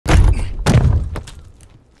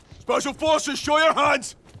Special Forces, show your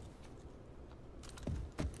hands!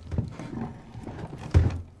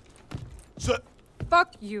 Sit.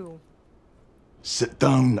 Fuck you. Sit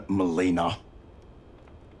down, Melina.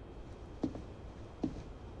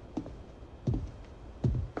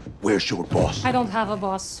 Where's your boss? I don't have a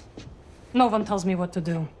boss. No one tells me what to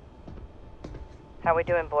do. How we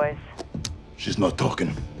doing, boys? She's not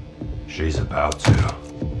talking. She's about to.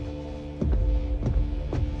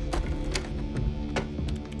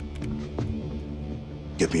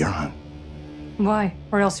 Give me your hand. Why?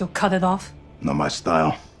 Or else you'll cut it off? Not my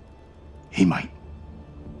style. He might.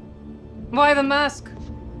 Why the mask?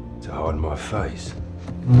 To hide my face.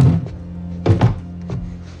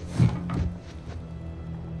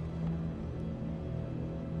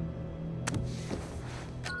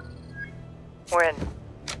 We're in.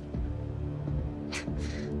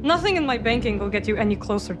 Nothing in my banking will get you any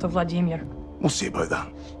closer to Vladimir. We'll see about that.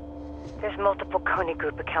 There's multiple Kony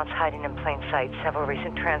Group accounts hiding in plain sight. Several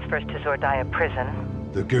recent transfers to Zordaya prison.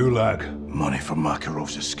 The Gulag. Money for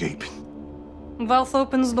Makarov's escape. Wealth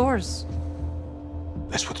opens doors.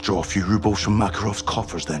 Let's withdraw a few rubles from Makarov's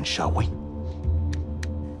coffers then, shall we?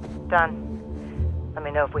 Done. Let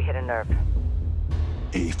me know if we hit a nerve.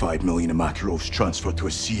 85 million of Makarov's transferred to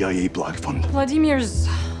a CIA black fund. Vladimir's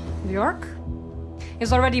York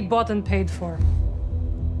is already bought and paid for.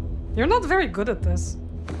 You're not very good at this.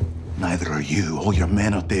 Neither are you. All your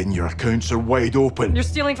men are dead and your accounts are wide open. You're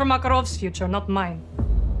stealing from Makarov's future, not mine.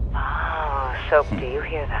 Oh, Soap, do you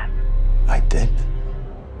hear that? I did.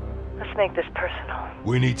 Let's make this personal.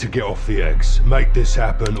 We need to get off the eggs. Make this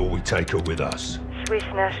happen or we take her with us. Swiss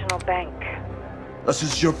National Bank. This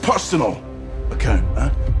is your personal account, huh?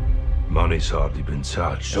 Money's hardly been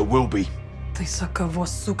touched. It will be. Ты за кого,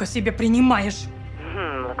 сука, себе принимаешь?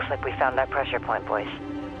 Looks like we found that pressure point, boys.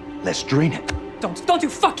 Let's drain it. Don't you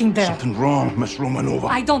fucking dare! Something wrong, Miss Romanova.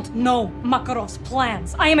 I don't know Makarov's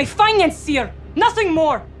plans. I am a financier, nothing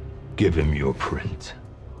more! Give him your print.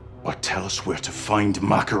 Or tell us where to find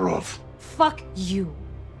Makarov. Fuck you.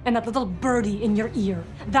 And that little birdie in your ear.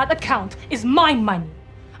 That account is my money.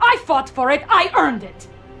 I fought for it, I earned it!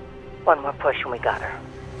 One more push and we got her.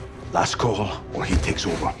 Last call, or he takes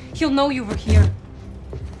over. He'll know you were here.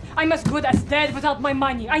 I'm as good as dead without my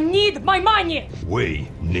money. I need my money! We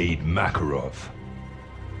need Makarov.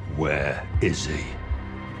 Where is he?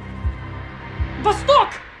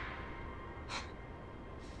 Vostok!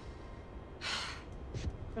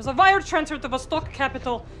 There's a wire transfer to Vostok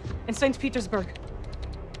capital in St. Petersburg.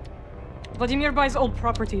 Vladimir buys old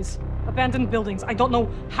properties, abandoned buildings. I don't know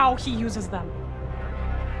how he uses them.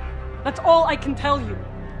 That's all I can tell you.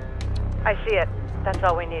 I see it. That's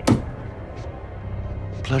all we need.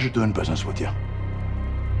 Pleasure doing business with you.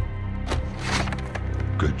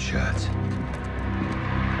 Good chat.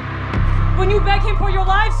 When you beg him for your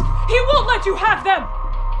lives, he won't let you have them!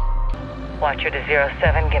 Watcher to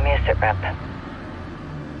 07, give me a sit rep.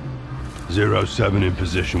 07 in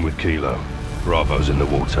position with Kilo. Bravo's in the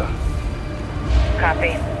water.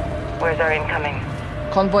 Copy. Where's our incoming?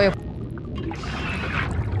 Convoy.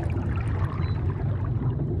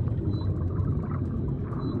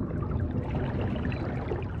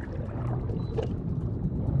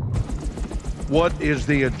 What is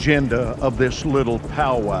the agenda of this little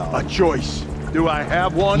powwow? A choice. Do I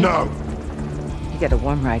have one? No. You get a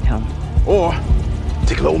warm ride home. Or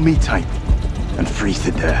take a little me time and freeze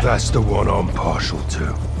to death. That's the one I'm partial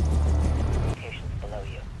to. Locations below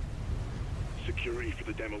you. Security for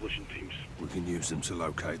the demolition teams. We can use them to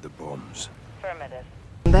locate the bombs. Affirmative.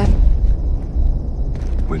 Then?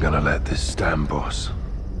 We're gonna let this stand, boss.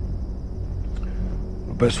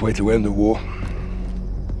 The best way to end the war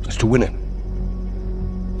is to win it.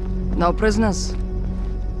 No prisoners.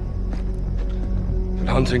 Good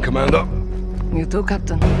hunting, Commander. You too,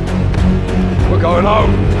 Captain. We're going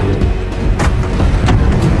home.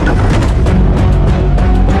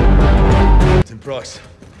 Captain Price,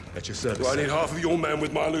 at your service. I need half of your men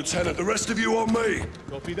with my lieutenant, the rest of you on me.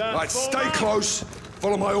 Copy that. Right, stay close,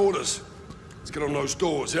 follow my orders. Let's get on those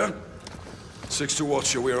doors, yeah? 6 to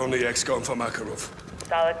Watcher, we're on the X going for Makarov.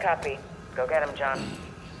 Solid copy. Go get him, John.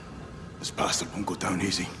 This bastard won't go down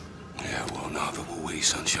easy. Yeah, well, neither will we,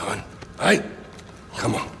 sunshine. Hey,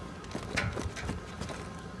 come on.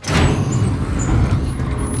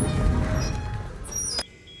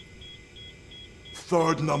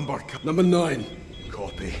 Third number. Number 9.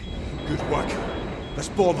 Copy. Good work. This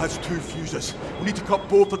bomb has 2 fuses. We need to cut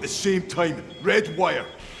both at the same time. Red wire.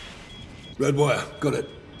 Red wire, got it.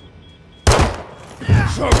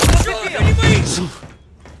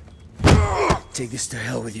 Take this to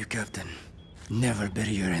hell with you, Captain. Never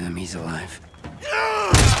bury your enemies alive.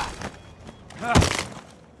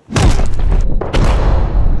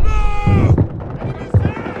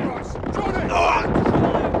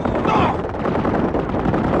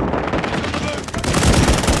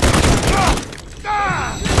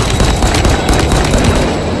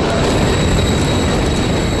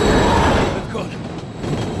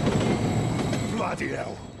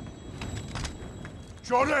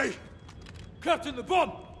 Captain, the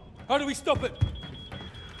bomb! How do we stop it?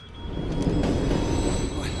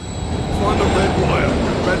 Find the red wire.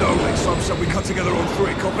 Red only. Some said we cut together on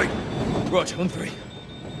 3. Copy? Roger, on 3.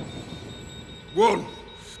 1,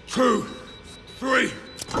 2, 3.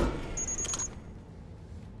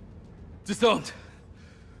 Disarmed.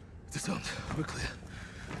 Disarmed. We're clear.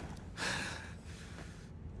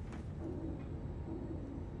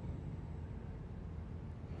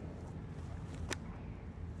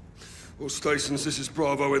 All stations, this is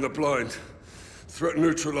Bravo in the blind. Threat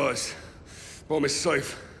neutralized. Bomb is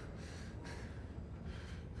safe.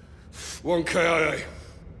 1 KIA.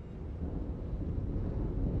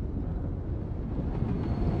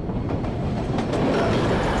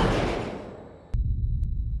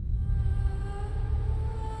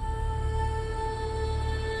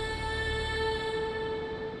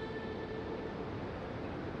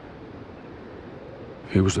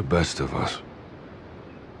 He was the best of us.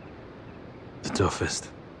 The toughest.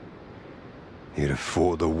 He'd have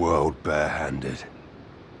fought the world barehanded.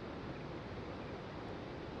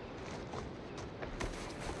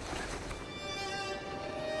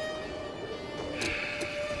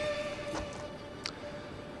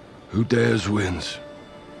 Who dares wins.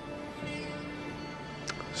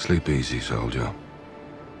 Sleep easy, soldier.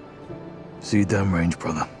 See you downrange,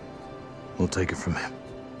 brother. We'll take it from here.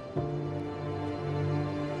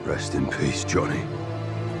 Rest in peace, Johnny.